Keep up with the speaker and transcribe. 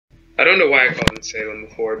I don't know why I called him Salem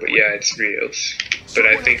before, but yeah, it's Rios. But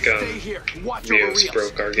I think Rios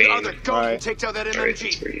broke our game. Alright, Alright, that's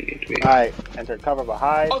where you need to be. alright, enter cover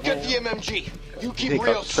behind. I'll get the MMG. You keep Pick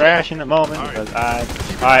Rios up trash in a moment because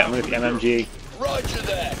alright, I'm with the MMG. Roger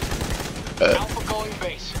that. Alpha going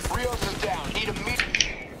base. Rios is down. Need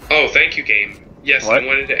immediate. Oh, thank you, game. Yes, What? I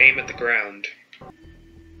wanted to aim at the ground.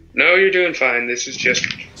 No, you're doing fine. This is just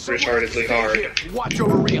retardedly hard. Here. Watch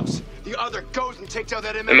over Rios. The other goes and takes out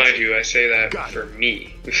that MMG. And mind you, I say that for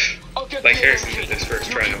me. Like Harrison did this first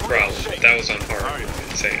try, no problem. That was on hard.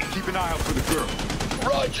 Insane. Keep an eye out for the girl.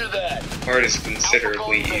 Roger that. Hard is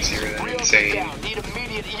considerably easier than insane. Need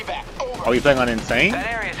immediate evac. Over. Are we playing on insane? That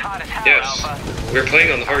area's hot as hell, Yes. Alpha. We're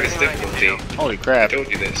playing on the hardest difficulty. Holy I crap. told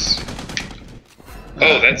you this.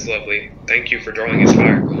 Oh, that's lovely. Thank you for drawing his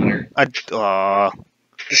fire, Connor.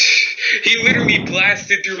 He literally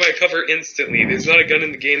blasted through my cover instantly. There's not a gun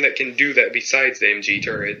in the game that can do that besides the MG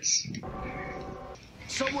turrets.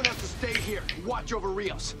 Someone has to stay here. Watch over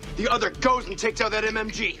Rios. The other goes and takes out that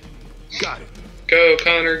MMG. Got it. Go,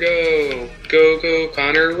 Connor, go. Go, go,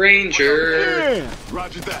 Connor Ranger. Yeah.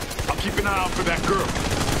 Roger that. I'll keep an eye out for that girl.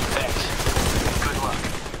 Thanks. Good luck.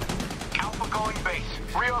 Alpha going base.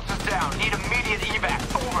 Rios is down. Need immediate evac.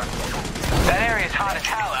 Over. That area's hot as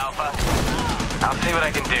hell, Alpha. I'll see what I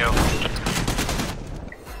can do.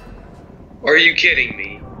 Are you kidding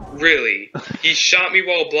me? Really? He shot me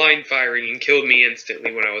while blind firing and killed me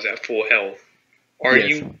instantly when I was at full health. Are Yes.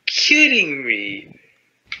 you kidding me?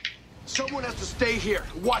 Someone has to stay here.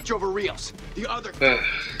 Watch over Rios. The other.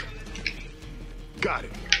 Got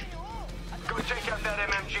it. Go take out that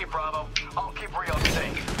MMG, Bravo. I'll keep Rios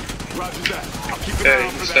safe. Roger that. I'll keep an eye Okay,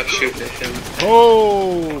 out for stop that girl. shooting at him.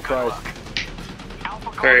 Oh, Christ.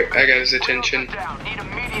 Alright, I got his attention. Need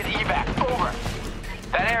immediate evac. Over.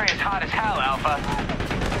 That area's hot as hell, Alpha.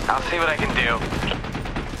 I'll see what I can do.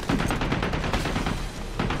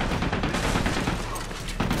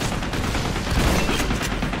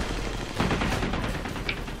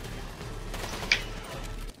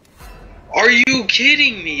 Are you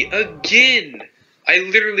kidding me? Again! I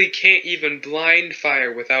literally can't even blind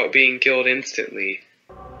fire without being killed instantly.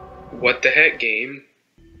 What the heck, game?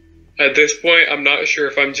 At this point, I'm not sure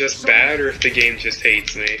if I'm just bad or if the game just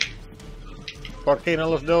hates me. ¿Por qué no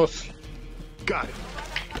los dos? Got it.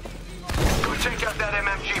 Go take out that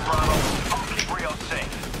MMG, Bravo. I'll keep Rios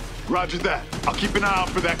safe. Roger that. I'll keep an eye out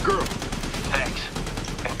for that girl. Thanks.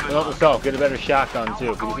 And good Help luck. yourself, get a better shotgun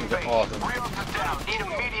too, because these things are awesome. Rios is down. Need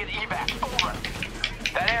immediate evac. Over.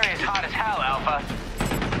 That area's hot as hell, Alpha.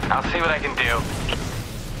 I'll see what I can do.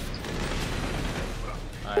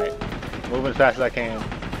 Alright, moving as fast as I can.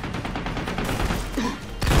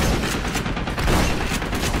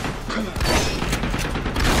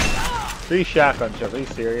 Three shotgun shells, are you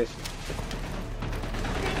serious?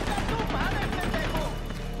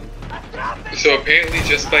 So apparently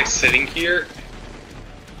just by sitting here,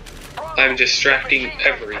 I'm distracting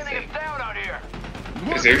everything.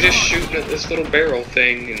 Because they're just shooting at this little barrel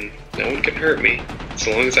thing and no one can hurt me. As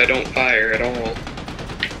long as I don't fire at all.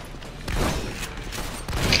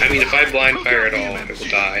 I mean, if I blind fire at all, I will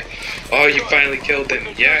die. Oh, you finally killed them.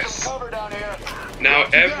 Yes. Now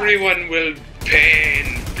everyone will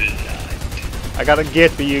pain blood. I got a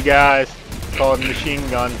gift for you guys called machine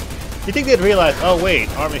gun. You think they'd realize, oh wait,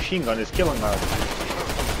 our machine gun is killing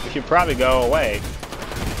us. We should probably go away.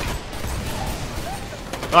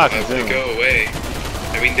 Oh, I can Why would zoom. we go away?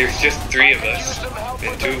 I mean, there's just 3 of us,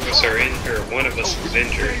 and 2 of us are in, or 1 of us was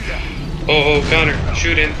injured. Oh, Connor,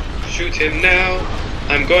 shoot him. Shoot him now.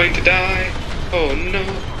 I'm going to die. Oh no.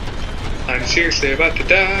 I'm seriously about to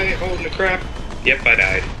die. Holy crap. Yep, I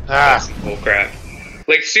died. Ah. Oh crap.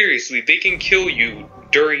 Like, seriously, they can kill you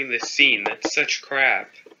during this scene. That's such crap.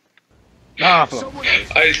 Awful.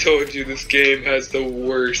 I told you this game has the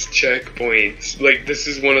worst checkpoints. Like, this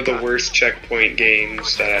is one of the worst checkpoint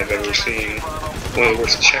games that I've ever seen. One of the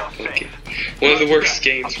worst checkpoint games. One of the worst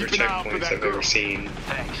games for checkpoints I've ever seen.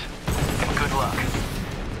 Thanks. And good luck.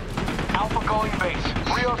 Alpha going base.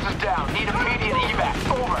 Rios is down. Need immediate evac.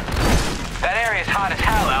 Over. That area's hot as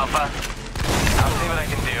hell, Alpha. I'll see what I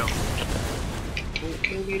can do. Don't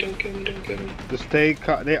kill me, don't kill me, don't kill me. Just stay.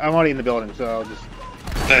 I'm already in the building, so I'll just.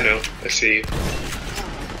 I know, I see you.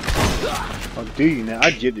 Oh, do you now?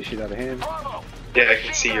 I jibbed the shit out of him. Bravo. Yeah, I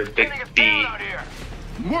can see your big B.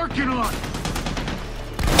 I'm working on.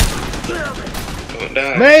 Don't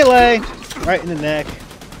die. Melee! Right in the neck.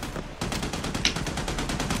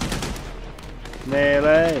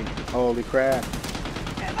 Melee. Holy crap.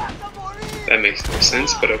 That makes no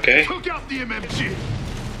sense, but okay. Took out the MMG.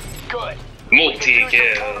 Good. Multi-kill,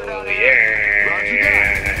 yeah.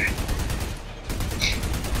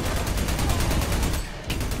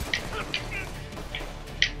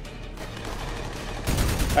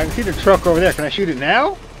 I can see the truck over there. Can I shoot it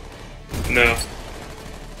now? No.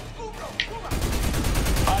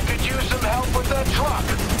 I could use some help with that truck.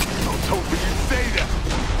 I was hoping you'd say that.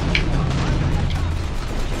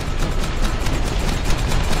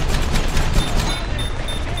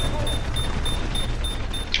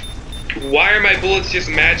 Why are my bullets just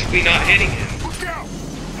magically not hitting him? Look out!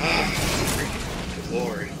 Good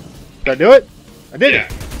lord. Did I do it? I did Yeah.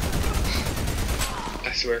 it.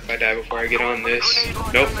 I swear if I die before I get on this.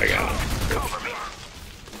 Nope, I got him.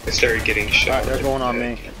 I started getting shot. Alright, they're going on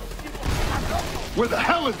me. Where the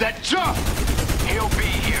hell is that jump? He'll be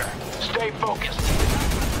here. Stay focused.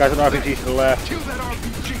 Guys, an RPG to the left. Kill that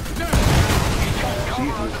RPG now.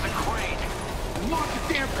 Jesus. Launch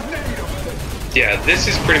a damn grenade over there. Yeah, this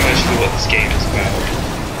is pretty much what this game is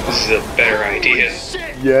about. This is a better idea.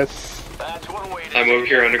 Shit. Yes. That's one way to I'm over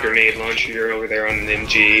here on a grenade launcher, you're over there on an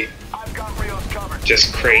MG. I've got Rio's covered.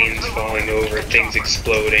 Just cranes falling over, things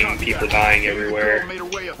exploding, people dying everywhere.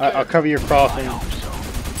 I'll cover your crossing.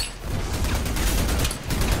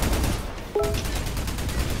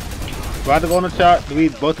 Do I have to go on the shot? Do we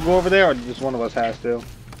both go over there, or just one of us has to?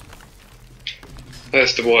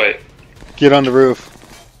 That's the what? Get on the roof.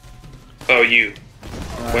 Oh, you.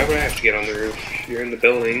 Why would I have to get on the roof? You're in the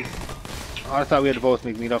building. Oh, I thought we had to both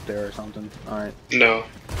meet up there or something. Alright. No.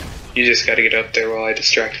 You just gotta get up there while I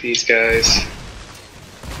distract these guys.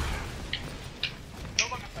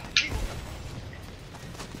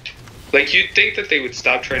 Like, you'd think that they would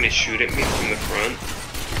stop trying to shoot at me from the front.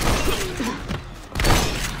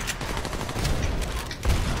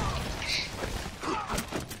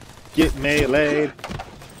 Get meleeed.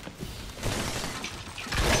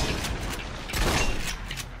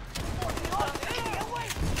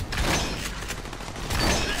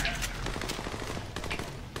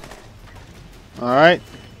 Alright.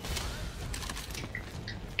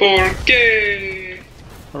 ¿Por qué?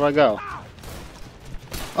 Where do I go?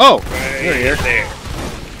 Oh! Right You're here. there.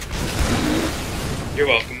 You're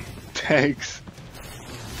welcome. Thanks.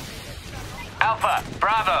 Alpha,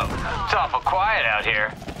 Bravo. It's awful quiet out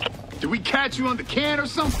here. Did we catch you on the can or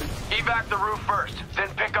something? Evac the roof first, then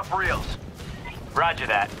pick up reels. Roger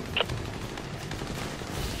that.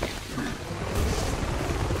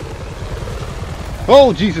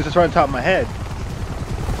 Oh, Jesus, it's right on top of my head.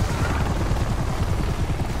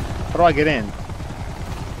 How do I get in?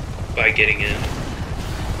 By getting in.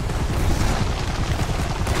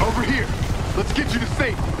 Over here. Let's get you to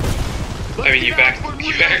safety. I mean, you act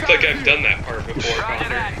like I've done that part before, Roger Connor.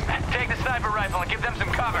 that. Take the sniper rifle and give them some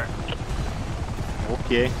cover.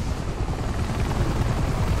 Okay. I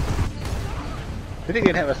think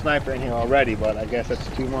they'd have a sniper in here already, but I guess that's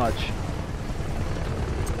too much.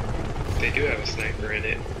 They do have a sniper in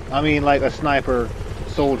it. I mean, like a sniper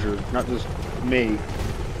soldier, not just me.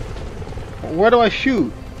 Where do I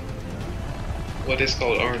shoot? What is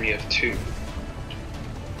called Army of Two.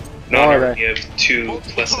 Oh, Not okay. Army of Two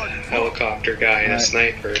plus a helicopter guy and a Right.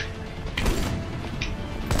 sniper.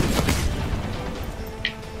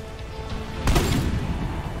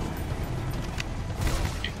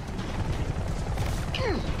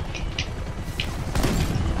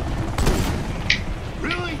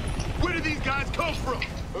 Really? Where did these guys come from?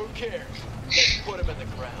 Who cares? Let's put them in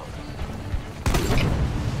the ground.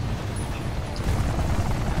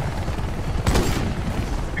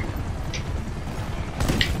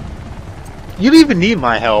 You don't even need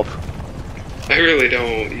my help. I really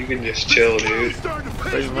don't. You can just chill, dude.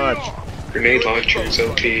 Pretty much. Grenade launcher is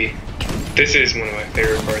OP. This is one of my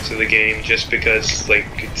favorite parts of the game, just because, like,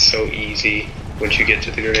 it's so easy once you get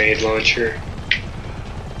to the grenade launcher.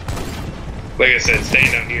 Like I said,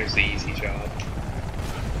 staying down here is the easy job.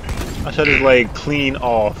 I shut his leg clean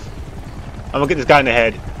off. I'm gonna get this guy in the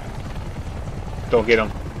head. Don't get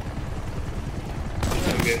him.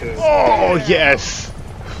 Oh, yes!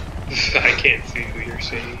 I can't see who you're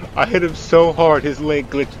seeing. I hit him so hard, his leg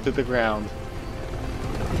glitched to the ground.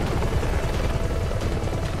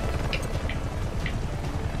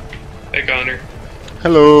 Hey, Connor.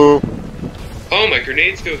 Hello. Oh, my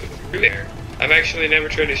grenades go through there. I've actually never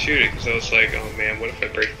tried to shoot it because I was like, oh man, what if I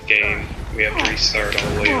break the game? We have to restart all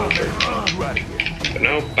the way over. But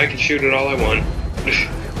no, I can shoot it all I want.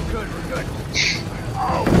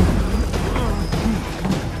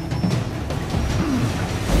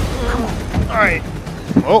 Alright.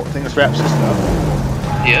 Oh, I think this wraps this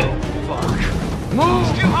up. Yep. Move!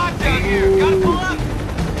 It's too hot down here. Gotta pull up.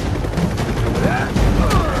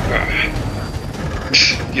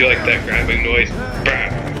 You like that grabbing noise?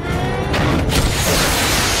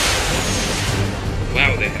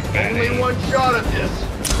 Wow, they have bad aim. one shot at this.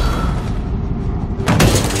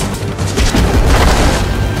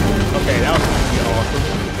 Okay, that was gonna be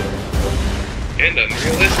awesome. and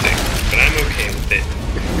unrealistic, but I'm okay with it.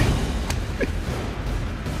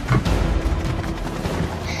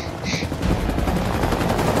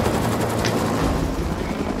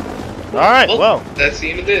 Alright, well. That's the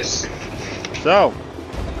end of this. So.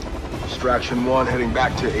 Extraction 1 heading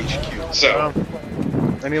back to HQ. So.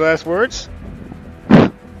 Any last words?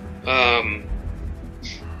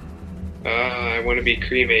 I want to be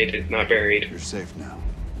cremated, not buried. You're safe now.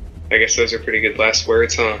 I guess those are pretty good last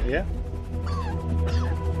words, huh? Yeah.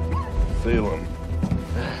 Feel him.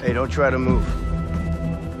 Hey, don't try to move.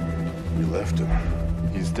 We left him.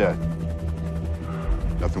 He's dead.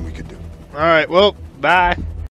 Nothing we could do. Alright, well, bye.